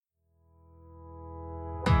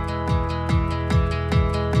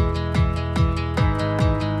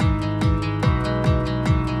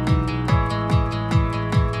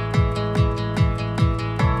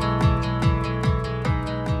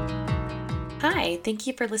Hi, thank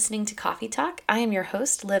you for listening to Coffee Talk. I am your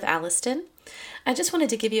host, Liv Alliston. I just wanted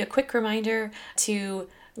to give you a quick reminder to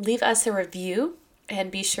leave us a review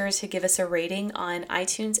and be sure to give us a rating on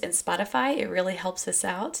iTunes and Spotify. It really helps us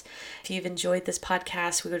out. If you've enjoyed this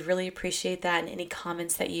podcast, we would really appreciate that, and any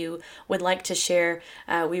comments that you would like to share,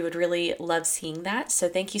 we would really love seeing that. So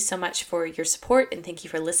thank you so much for your support, and thank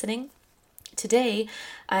you for listening. Today,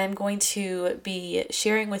 I'm going to be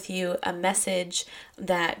sharing with you a message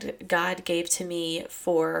that God gave to me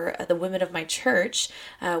for the women of my church.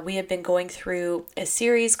 We have been going through a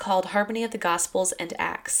series called Harmony of the Gospels and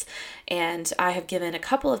Acts, and I have given a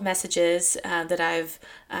couple of messages that I've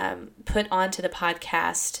put onto the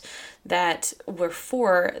podcast that were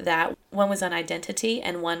for that. One was on identity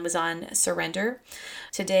and one was on surrender.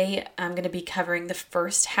 Today, I'm going to be covering the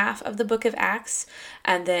first half of the book of Acts,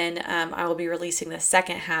 and then I will be releasing the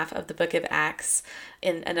second half of the book of Acts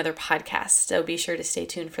in another podcast. So be sure to stay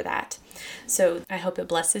tuned for that. So I hope it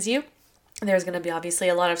blesses you. There's going to be obviously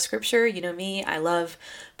a lot of scripture. You know me, I love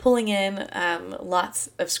pulling in lots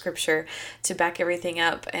of scripture to back everything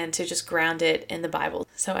up and to just ground it in the Bible.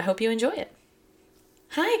 So I hope you enjoy it.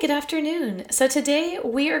 Hi, good afternoon. So today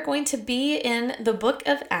we are going to be in the book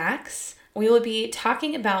of Acts. We will be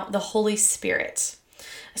talking about the Holy Spirit.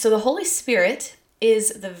 So the Holy Spirit is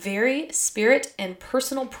the very spirit and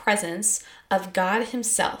personal presence of God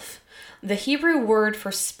Himself. The Hebrew word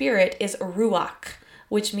for spirit is ruach,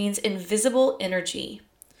 which means invisible energy.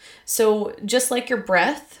 So just like your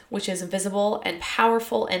breath, which is invisible and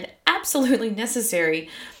powerful and absolutely necessary,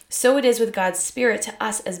 so it is with God's Spirit to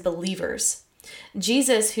us as believers.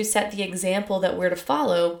 Jesus, who set the example that we're to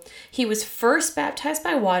follow, he was first baptized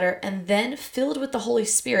by water and then filled with the Holy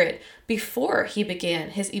Spirit before he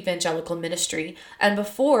began his evangelical ministry and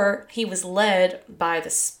before he was led by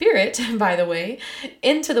the Spirit, by the way,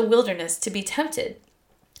 into the wilderness to be tempted.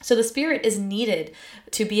 So the Spirit is needed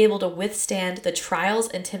to be able to withstand the trials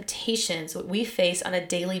and temptations that we face on a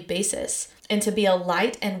daily basis and to be a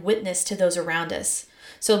light and witness to those around us.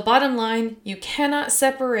 So bottom line, you cannot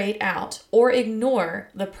separate out or ignore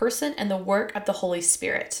the person and the work of the Holy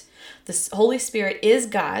Spirit. The Holy Spirit is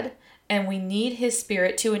God, and we need His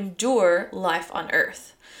Spirit to endure life on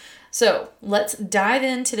earth. So let's dive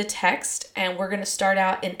into the text, and we're going to start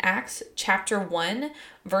out in Acts chapter 1,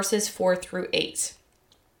 verses 4 through 8.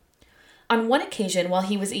 On one occasion, while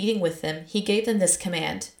he was eating with them, he gave them this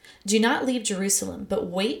command: "Do not leave Jerusalem, but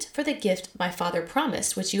wait for the gift my Father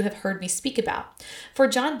promised, which you have heard me speak about. For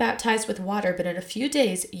John baptized with water, but in a few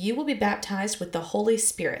days you will be baptized with the Holy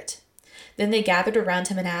Spirit." Then they gathered around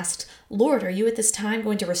him and asked, "Lord, are you at this time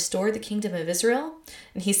going to restore the kingdom of Israel?"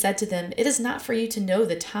 And he said to them, "It is not for you to know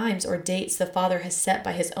the times or dates the Father has set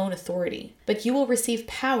by his own authority, but you will receive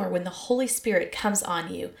power when the Holy Spirit comes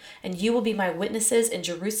on you, and you will be my witnesses in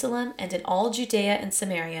Jerusalem and in all Judea and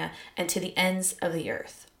Samaria and to the ends of the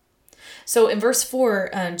earth." So in verse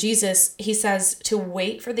 4, Jesus, he says to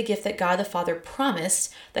wait for the gift that God the Father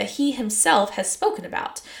promised that he himself has spoken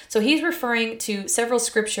about. So he's referring to several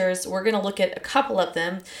scriptures. We're going to look at a couple of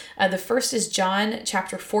them. The first is John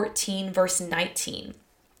chapter 14, verse 19.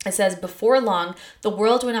 It says, "Before long, the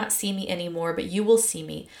world will not see me anymore, but you will see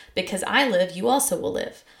me. Because I live, you also will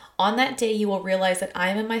live. On that day, you will realize that I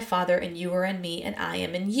am in my Father, and you are in me, and I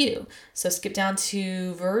am in you." So skip down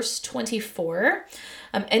to verse 24.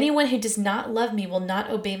 "Anyone who does not love me will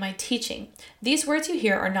not obey my teaching. These words you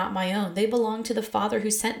hear are not my own. They belong to the Father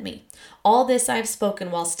who sent me. All this I have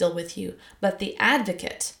spoken while still with you. But the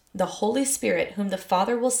Advocate, the Holy Spirit, whom the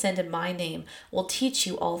Father will send in my name, will teach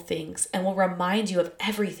you all things and will remind you of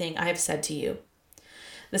everything I have said to you."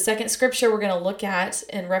 The second scripture we're going to look at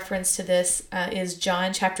in reference to this is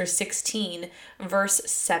John chapter 16, verse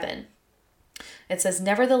 7. It says,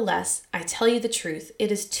 "Nevertheless, I tell you the truth, it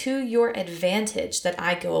is to your advantage that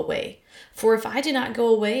I go away. For if I do not go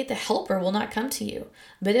away, the Helper will not come to you.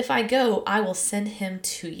 But if I go, I will send him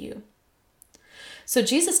to you." So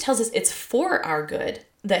Jesus tells us it's for our good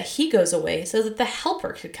that he goes away so that the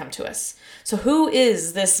Helper could come to us. So who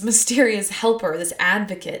is this mysterious Helper, this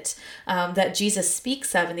Advocate that Jesus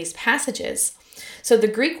speaks of in these passages? So the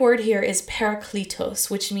Greek word here is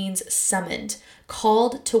parakletos, which means summoned,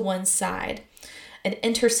 called to one side, an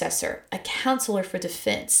intercessor, a counselor for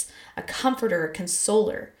defense, a comforter, a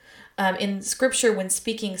consoler. In Scripture, when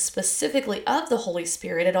speaking specifically of the Holy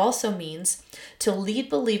Spirit, it also means to lead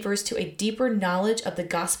believers to a deeper knowledge of the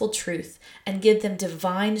gospel truth and give them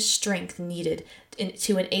divine strength needed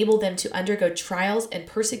to enable them to undergo trials and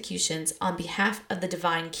persecutions on behalf of the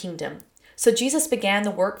divine kingdom. So Jesus began the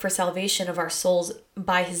work for salvation of our souls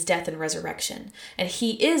by his death and resurrection, and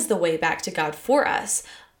he is the way back to God for us.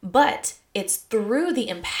 But it's through the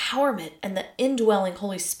empowerment and the indwelling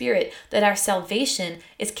Holy Spirit that our salvation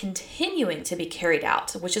is continuing to be carried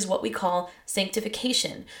out, which is what we call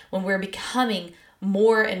sanctification, when we're becoming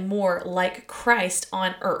more and more like Christ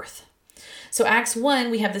on earth. So Acts 1,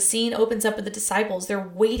 we have the scene opens up with the disciples. They're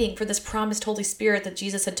waiting for this promised Holy Spirit that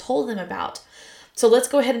Jesus had told them about. So let's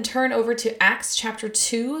go ahead and turn over to Acts chapter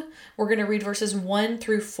 2. We're going to read verses 1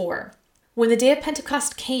 through 4. When the day of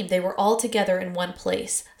Pentecost came, they were all together in one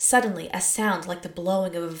place. Suddenly, a sound like the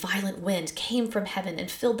blowing of a violent wind came from heaven and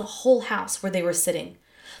filled the whole house where they were sitting.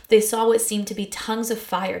 They saw what seemed to be tongues of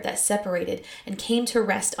fire that separated and came to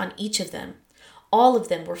rest on each of them. All of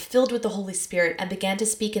them were filled with the Holy Spirit and began to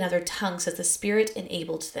speak in other tongues as the Spirit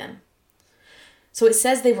enabled them. So it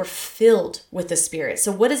says they were filled with the Spirit.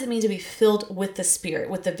 So what does it mean to be filled with the Spirit,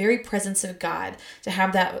 with the very presence of God, to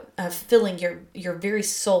have that filling your very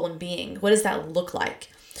soul and being? What does that look like?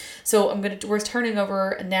 So we're turning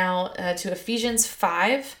over now to Ephesians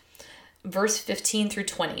 5, verse 15 through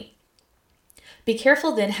 20. Be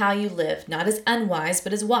careful then how you live, not as unwise,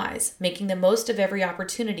 but as wise, making the most of every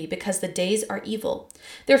opportunity, because the days are evil.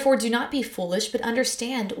 Therefore do not be foolish, but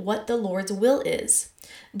understand what the Lord's will is.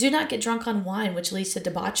 Do not get drunk on wine, which leads to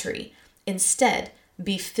debauchery. Instead,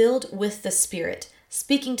 be filled with the Spirit,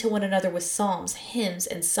 speaking to one another with psalms, hymns,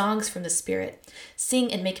 and songs from the Spirit.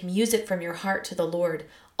 Sing and make music from your heart to the Lord,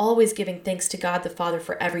 always giving thanks to God the Father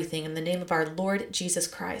for everything in the name of our Lord Jesus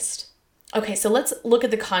Christ. Okay, so let's look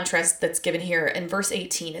at the contrast that's given here in verse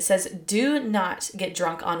 18. It says, do not get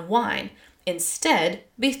drunk on wine. Instead,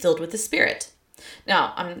 be filled with the Spirit.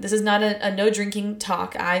 Now, this is not a no drinking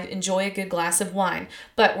talk. I enjoy a good glass of wine,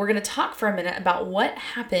 but we're going to talk for a minute about what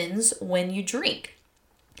happens when you drink.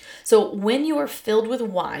 So when you are filled with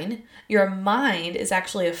wine, your mind is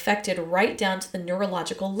actually affected right down to the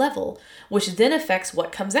neurological level, which then affects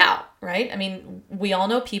what comes out, right? I mean, we all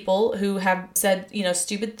know people who have said,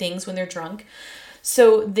 stupid things when they're drunk.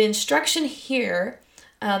 So the instruction here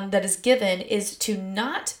that is given is to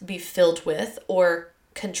not be filled with or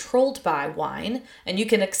controlled by wine. And you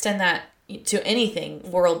can extend that to anything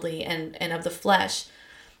worldly and of the flesh,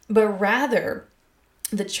 but rather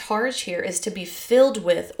the charge here is to be filled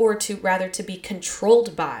with, or to be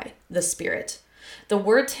controlled by the Spirit. The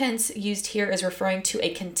word tense used here is referring to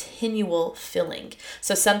a continual filling.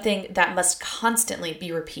 So something that must constantly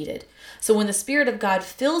be repeated. So when the Spirit of God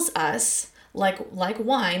fills us, like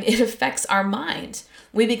wine, it affects our mind.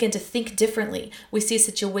 We begin to think differently. We see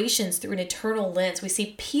situations through an eternal lens. We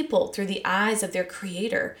see people through the eyes of their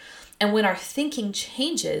Creator. And when our thinking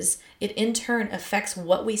changes, it in turn affects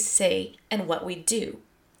what we say and what we do.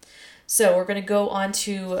 So we're going to go on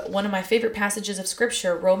to one of my favorite passages of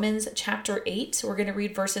Scripture, Romans chapter 8. We're going to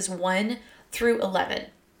read verses 1 through 11.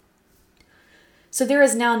 So there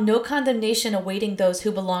is now no condemnation awaiting those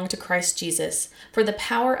who belong to Christ Jesus. For the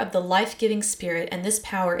power of the life-giving Spirit, and this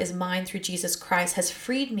power is mine through Jesus Christ, has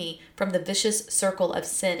freed me from the vicious circle of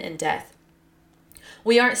sin and death.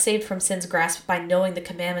 We aren't saved from sin's grasp by knowing the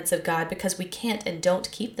commandments of God because we can't and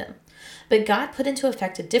don't keep them. But God put into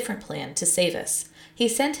effect a different plan to save us. He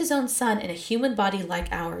sent his own Son in a human body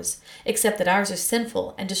like ours, except that ours are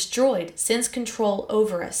sinful, and destroyed sin's control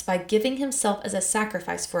over us by giving himself as a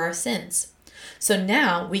sacrifice for our sins. So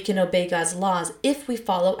now we can obey God's laws if we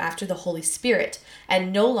follow after the Holy Spirit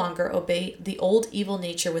and no longer obey the old evil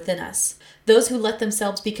nature within us. Those who let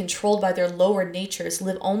themselves be controlled by their lower natures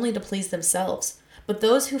live only to please themselves. But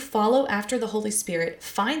those who follow after the Holy Spirit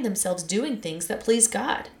find themselves doing things that please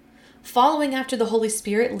God. Following after the Holy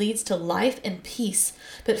Spirit leads to life and peace,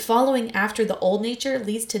 but following after the old nature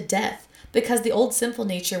leads to death, because the old sinful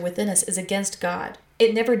nature within us is against God.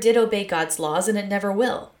 It never did obey God's laws, and it never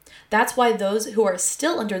will. That's why those who are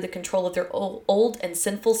still under the control of their old and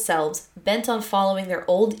sinful selves, bent on following their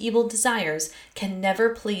old evil desires, can never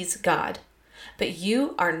please God. But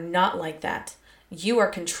you are not like that. You are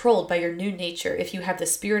controlled by your new nature if you have the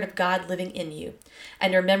Spirit of God living in you.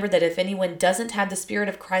 And remember that if anyone doesn't have the Spirit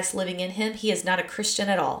of Christ living in him, he is not a Christian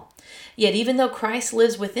at all. Yet even though Christ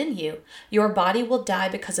lives within you, your body will die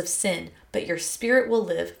because of sin, but your spirit will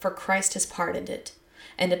live, for Christ has pardoned it.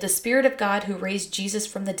 And if the Spirit of God who raised Jesus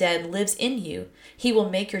from the dead lives in you, he will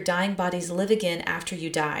make your dying bodies live again after you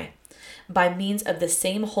die, by means of the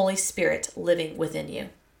same Holy Spirit living within you.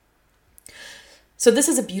 So this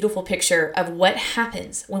is a beautiful picture of what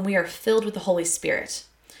happens when we are filled with the Holy Spirit.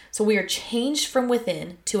 So we are changed from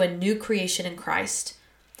within to a new creation in Christ.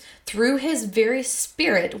 Through his very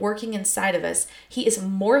spirit working inside of us, he is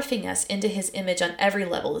morphing us into his image on every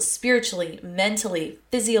level, spiritually, mentally,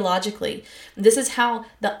 physiologically. This is how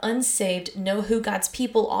the unsaved know who God's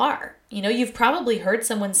people are. You've probably heard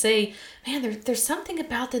someone say, man, there's something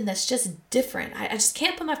about them that's just different. I just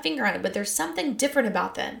can't put my finger on it, but there's something different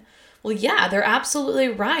about them. Well, yeah, they're absolutely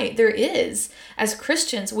right. There is. As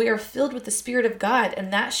Christians, we are filled with the Spirit of God,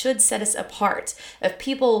 and that should set us apart. If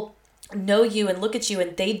people know you and look at you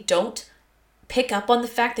and they don't pick up on the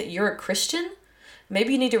fact that you're a Christian,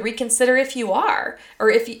 maybe you need to reconsider if you are, or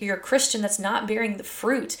if you're a Christian that's not bearing the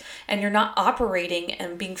fruit and you're not operating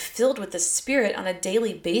and being filled with the Spirit on a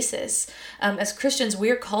daily basis. As Christians, we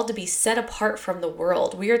are called to be set apart from the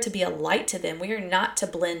world. We are to be a light to them. We are not to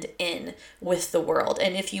blend in with the world.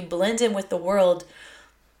 And if you blend in with the world,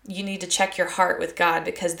 you need to check your heart with God,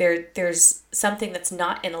 because there's something that's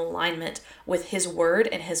not in alignment with His word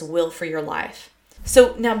and His will for your life.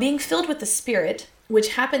 So now, being filled with the Spirit,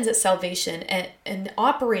 which happens at salvation, and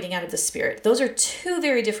operating out of the Spirit, those are two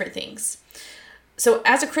very different things. So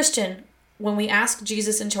as a Christian, when we ask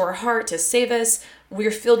Jesus into our heart to save us, we're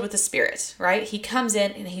filled with the Spirit, right? He comes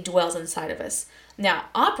in and He dwells inside of us. Now,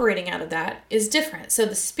 operating out of that is different. So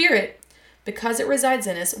the Spirit, because it resides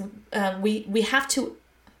in us,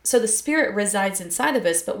 so the Spirit resides inside of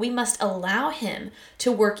us, but we must allow Him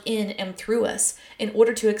to work in and through us in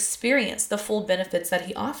order to experience the full benefits that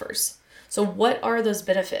He offers. So what are those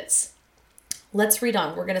benefits? Let's read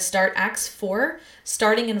on. We're going to start Acts 4,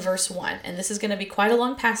 starting in verse 1. And this is going to be quite a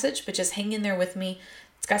long passage, but just hang in there with me.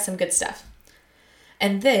 It's got some good stuff.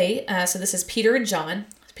 And so this is Peter and John.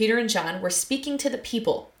 Peter and John were speaking to the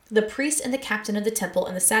people. The priest and the captain of the temple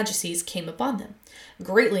and the Sadducees came upon them,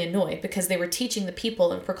 greatly annoyed because they were teaching the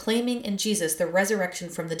people and proclaiming in Jesus the resurrection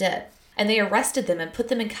from the dead. And they arrested them and put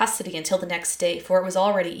them in custody until the next day, for it was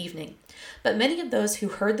already evening. But many of those who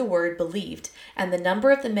heard the word believed, and the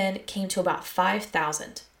number of the men came to about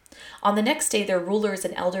 5,000. On the next day their rulers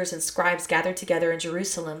and elders and scribes gathered together in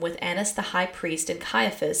Jerusalem with Annas the high priest and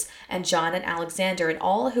Caiaphas and John and Alexander and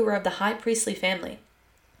all who were of the high priestly family.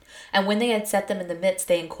 And when they had set them in the midst,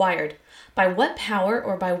 they inquired, "By what power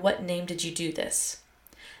or by what name did you do this?"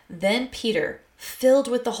 Then Peter, filled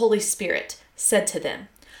with the Holy Spirit, said to them,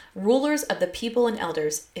 "Rulers of the people and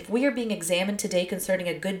elders, if we are being examined today concerning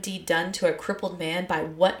a good deed done to a crippled man, by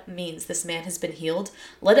what means this man has been healed,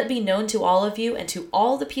 let it be known to all of you and to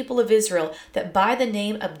all the people of Israel that by the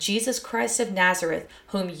name of Jesus Christ of Nazareth,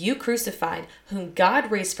 whom you crucified, whom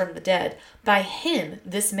God raised from the dead, by him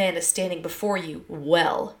this man is standing before you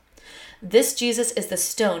well. This Jesus is the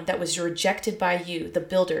stone that was rejected by you, the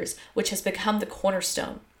builders, which has become the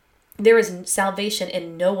cornerstone. There is salvation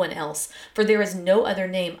in no one else, for there is no other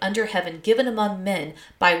name under heaven given among men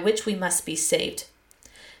by which we must be saved."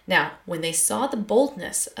 Now, when they saw the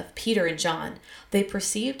boldness of Peter and John, they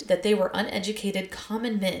perceived that they were uneducated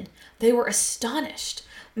common men. They were astonished.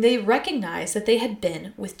 They recognized that they had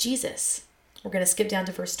been with Jesus. We're going to skip down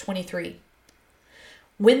to verse 23.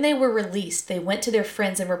 When they were released, they went to their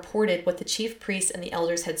friends and reported what the chief priests and the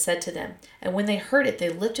elders had said to them. And when they heard it, they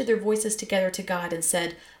lifted their voices together to God and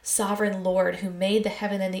said, "Sovereign Lord, who made the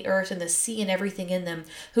heaven and the earth and the sea and everything in them,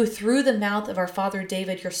 who through the mouth of our father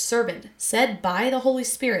David, your servant, said by the Holy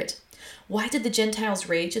Spirit, why did the Gentiles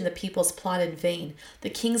rage and the peoples plot in vain? The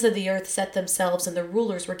kings of the earth set themselves, and the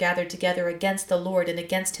rulers were gathered together against the Lord and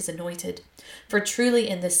against his anointed. For truly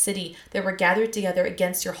in this city they were gathered together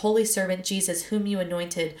against your holy servant Jesus, whom you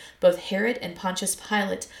anointed, both Herod and Pontius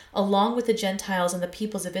Pilate, along with the Gentiles and the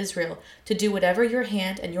peoples of Israel, to do whatever your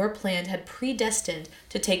hand and your plan had predestined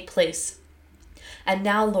to take place. And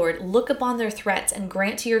now, Lord, look upon their threats and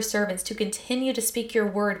grant to your servants to continue to speak your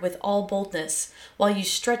word with all boldness, while you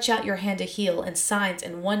stretch out your hand to heal, and signs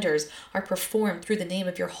and wonders are performed through the name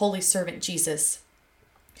of your holy servant Jesus."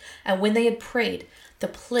 And when they had prayed, the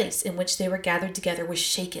place in which they were gathered together was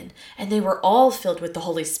shaken, and they were all filled with the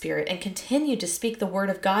Holy Spirit and continued to speak the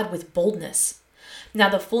word of God with boldness. Now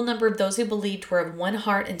the full number of those who believed were of one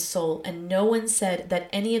heart and soul, and no one said that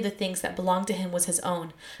any of the things that belonged to him was his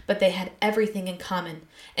own, but they had everything in common.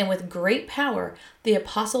 And with great power the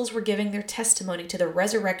apostles were giving their testimony to the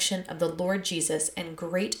resurrection of the Lord Jesus, and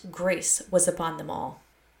great grace was upon them all.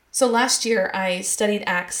 So last year I studied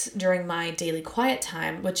Acts during my daily quiet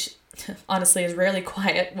time, which honestly is rarely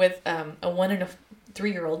quiet, with a 1 and a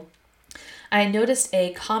 3-year-old. I noticed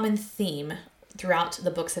a common theme throughout the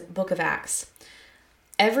book of Acts.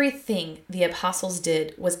 Everything the apostles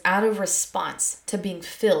did was out of response to being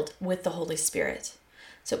filled with the Holy Spirit.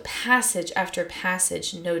 So passage after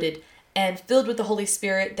passage noted, and filled with the Holy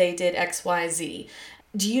Spirit, they did X, Y, Z.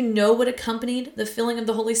 Do you know what accompanied the filling of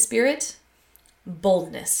the Holy Spirit?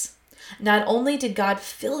 boldness. Not only did God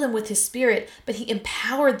fill them with his Spirit, but he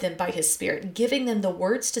empowered them by his Spirit, giving them the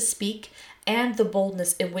words to speak and the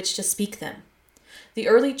boldness in which to speak them. The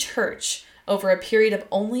early church, over a period of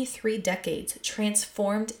only 3 decades,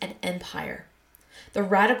 transformed an empire. The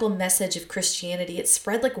radical message of Christianity, it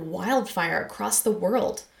spread like wildfire across the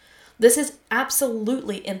world. This is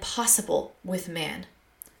absolutely impossible with man,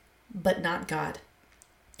 but not God.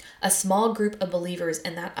 A small group of believers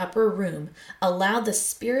in that upper room allowed the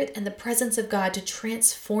Spirit and the presence of God to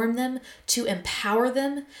transform them, to empower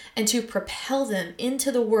them, and to propel them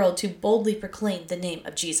into the world to boldly proclaim the name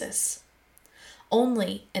of Jesus.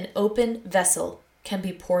 Only an open vessel can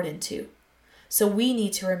be poured into. So we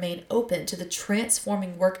need to remain open to the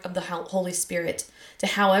transforming work of the Holy Spirit, to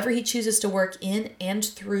however he chooses to work in and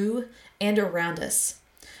through and around us.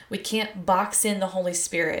 We can't box in the Holy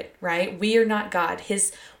Spirit, right? We are not God.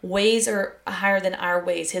 His ways are higher than our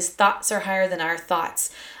ways. His thoughts are higher than our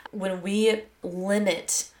thoughts. When we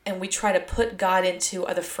limit and we try to put God into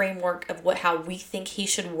the framework of how we think he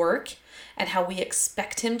should work and how we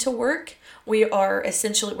expect him to work, we're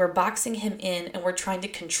boxing him in and we're trying to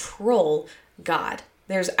control God.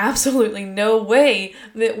 There's absolutely no way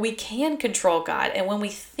that we can control God. And when we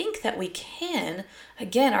think that we can,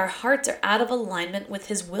 again, our hearts are out of alignment with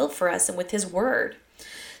his will for us and with his word.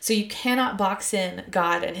 So you cannot box in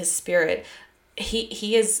God and his Spirit.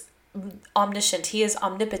 He is omniscient. He is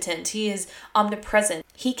omnipotent. He is omnipresent.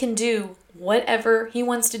 He can do whatever he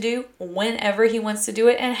wants to do, whenever he wants to do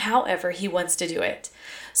it, and however he wants to do it.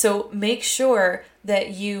 So make sure that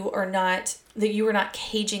you are not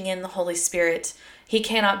caging in the Holy Spirit. He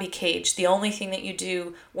cannot be caged. The only thing that you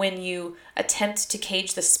do when you attempt to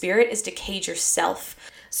cage the Spirit is to cage yourself.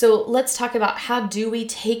 So let's talk about how do we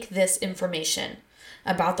take this information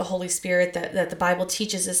about the Holy Spirit that the Bible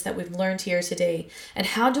teaches us, that we've learned here today, and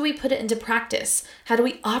how do we put it into practice? How do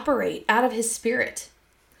we operate out of his Spirit?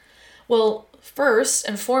 Well, first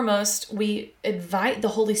and foremost, we invite the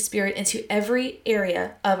Holy Spirit into every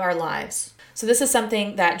area of our lives. So this is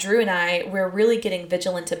something that Drew and we're really getting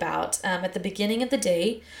vigilant about. At the beginning of the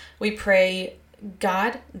day, we pray,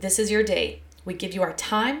 God, this is your day. We give you our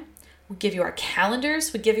time. We give you our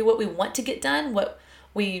calendars. We give you what we want to get done, what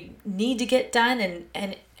we need to get done,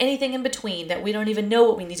 and anything in between that we don't even know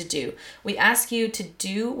what we need to do. We ask you to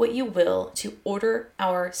do what you will to order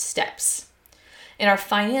our steps. In our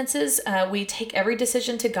finances, we take every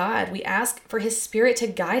decision to God. We ask for his Spirit to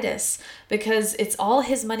guide us because it's all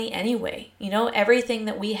his money anyway. You know, everything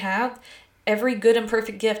that we have, every good and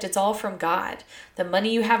perfect gift, it's all from God. The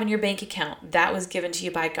money you have in your bank account, that was given to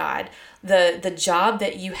you by God. The job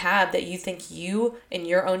that you have that you think you in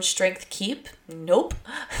your own strength keep, nope.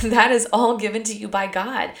 That is all given to you by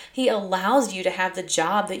God. He allows you to have the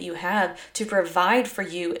job that you have to provide for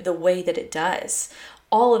you the way that it does.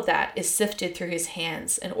 All of that is sifted through his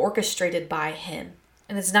hands and orchestrated by him.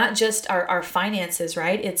 And it's not just our finances,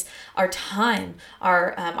 right? It's our time,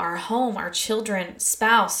 our home, our children,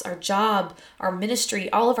 spouse, our job, our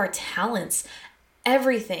ministry, all of our talents.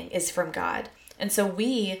 Everything is from God. And so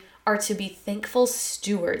we are to be thankful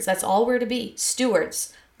stewards. That's all we're to be,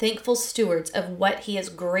 stewards, thankful stewards of what he has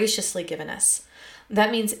graciously given us.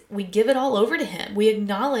 That means we give it all over to him. We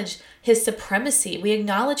acknowledge his supremacy. We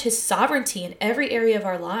acknowledge his sovereignty in every area of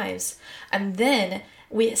our lives. And then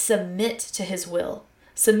we submit to his will.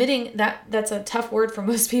 Submitting, that's a tough word for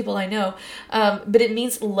most people, I know, but it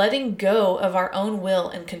means letting go of our own will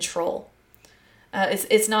and control.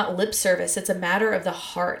 It's not lip service. It's a matter of the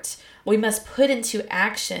heart. We must put it into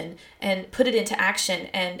action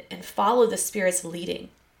and follow the Spirit's leading.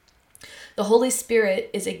 The Holy Spirit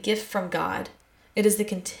is a gift from God. It is the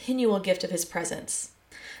continual gift of his presence.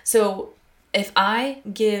 So if I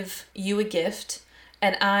give you a gift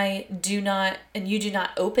and you do not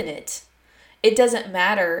open it, it doesn't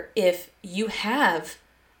matter if you have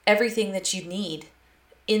everything that you need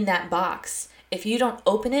in that box. If you don't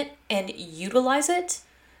open it and utilize it,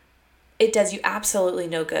 it does you absolutely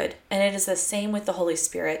no good. And it is the same with the Holy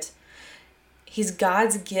Spirit. He's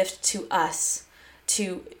God's gift to us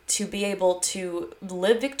to be able to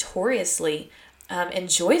live victoriously and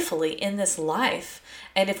joyfully in this life.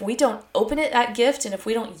 And if we don't open it, that gift, and if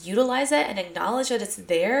we don't utilize it and acknowledge that it's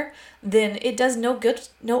there, then it does no good,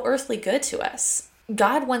 no earthly good to us.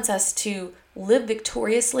 God wants us to live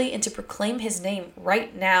victoriously and to proclaim his name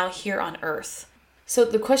right now here on earth. So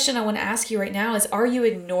the question I want to ask you right now is, are you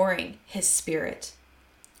ignoring his Spirit?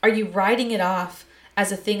 Are you writing it off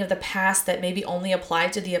as a thing of the past that maybe only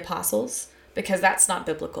applied to the apostles? Because that's not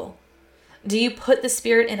biblical. Do you put the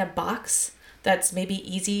Spirit in a box that's maybe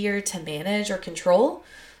easier to manage or control?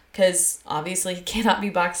 because obviously he cannot be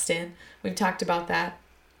boxed in. We've talked about that.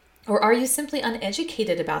 Or are you simply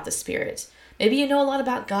uneducated about the Spirit? Maybe you know a lot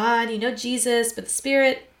about God, you know Jesus, but the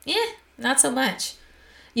Spirit, not so much.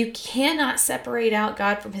 You cannot separate out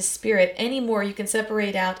God from his Spirit any more you can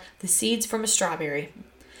separate out the seeds from a strawberry.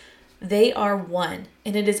 They are one,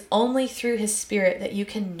 and it is only through his Spirit that you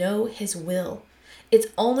can know his will. It's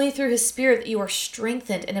only through his Spirit that you are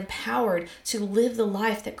strengthened and empowered to live the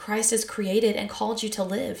life that Christ has created and called you to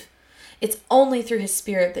live. It's only through his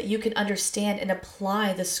Spirit that you can understand and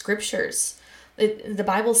apply the scriptures. The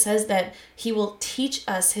Bible says that he will teach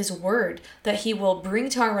us his word, that he will bring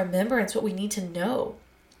to our remembrance what we need to know.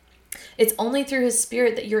 It's only through his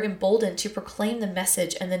Spirit that you're emboldened to proclaim the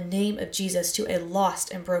message and the name of Jesus to a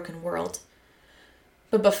lost and broken world.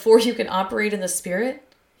 But before you can operate in the Spirit,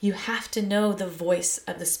 you have to know the voice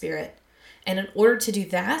of the Spirit. And in order to do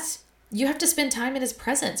that, you have to spend time in his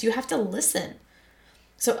presence. You have to listen.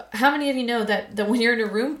 So how many of you know that when you're in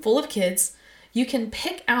a room full of kids, you can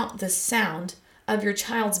pick out the sound of your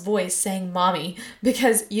child's voice saying mommy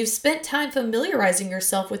because you've spent time familiarizing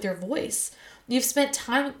yourself with their voice. You've spent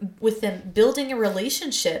time with them building a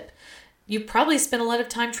relationship. You probably spent a lot of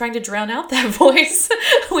time trying to drown out that voice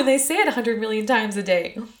when they say it 100 million times a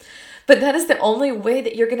day. But that is the only way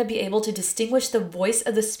that you're going to be able to distinguish the voice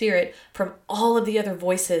of the Spirit from all of the other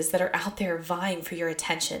voices that are out there vying for your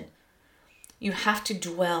attention. You have to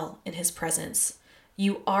dwell in his presence.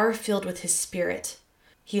 You are filled with his Spirit.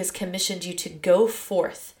 He has commissioned you to go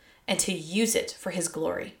forth and to use it for his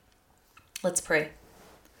glory. Let's pray.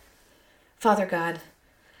 Father God,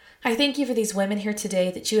 I thank you for these women here today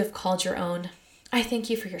that you have called your own. I thank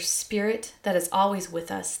you for your Spirit that is always with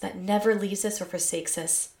us, that never leaves us or forsakes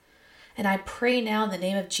us. And I pray now in the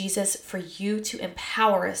name of Jesus for you to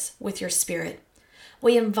empower us with your Spirit.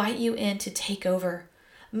 We invite you in to take over.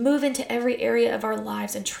 Move into every area of our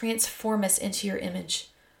lives and transform us into your image.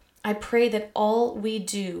 I pray that all we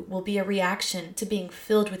do will be a reaction to being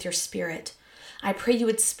filled with your Spirit. I pray you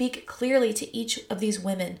would speak clearly to each of these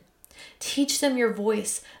women. Teach them your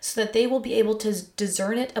voice so that they will be able to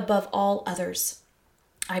discern it above all others.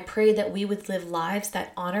 I pray that we would live lives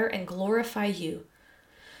that honor and glorify you.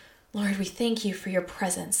 Lord, we thank you for your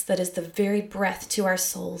presence that is the very breath to our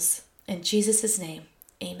souls. In Jesus' name,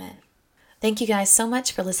 amen. Thank you guys so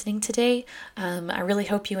much for listening today. I really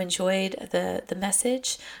hope you enjoyed the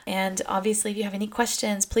message. And obviously, if you have any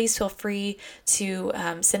questions, please feel free to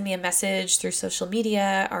send me a message through social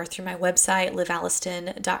media or through my website,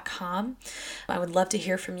 livalliston.com. I would love to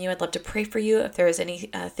hear from you. I'd love to pray for you. If there is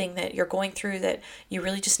anything that you're going through that you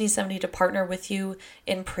really just need somebody to partner with you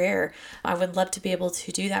in prayer, I would love to be able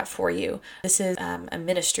to do that for you. This is a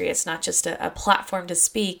ministry. It's not just a platform to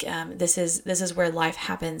speak. This is where life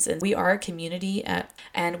happens, and we are a community,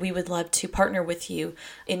 and we would love to partner with you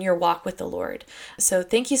in your walk with the Lord. So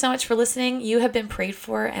thank you so much for listening. You have been prayed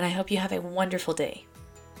for, and I hope you have a wonderful day.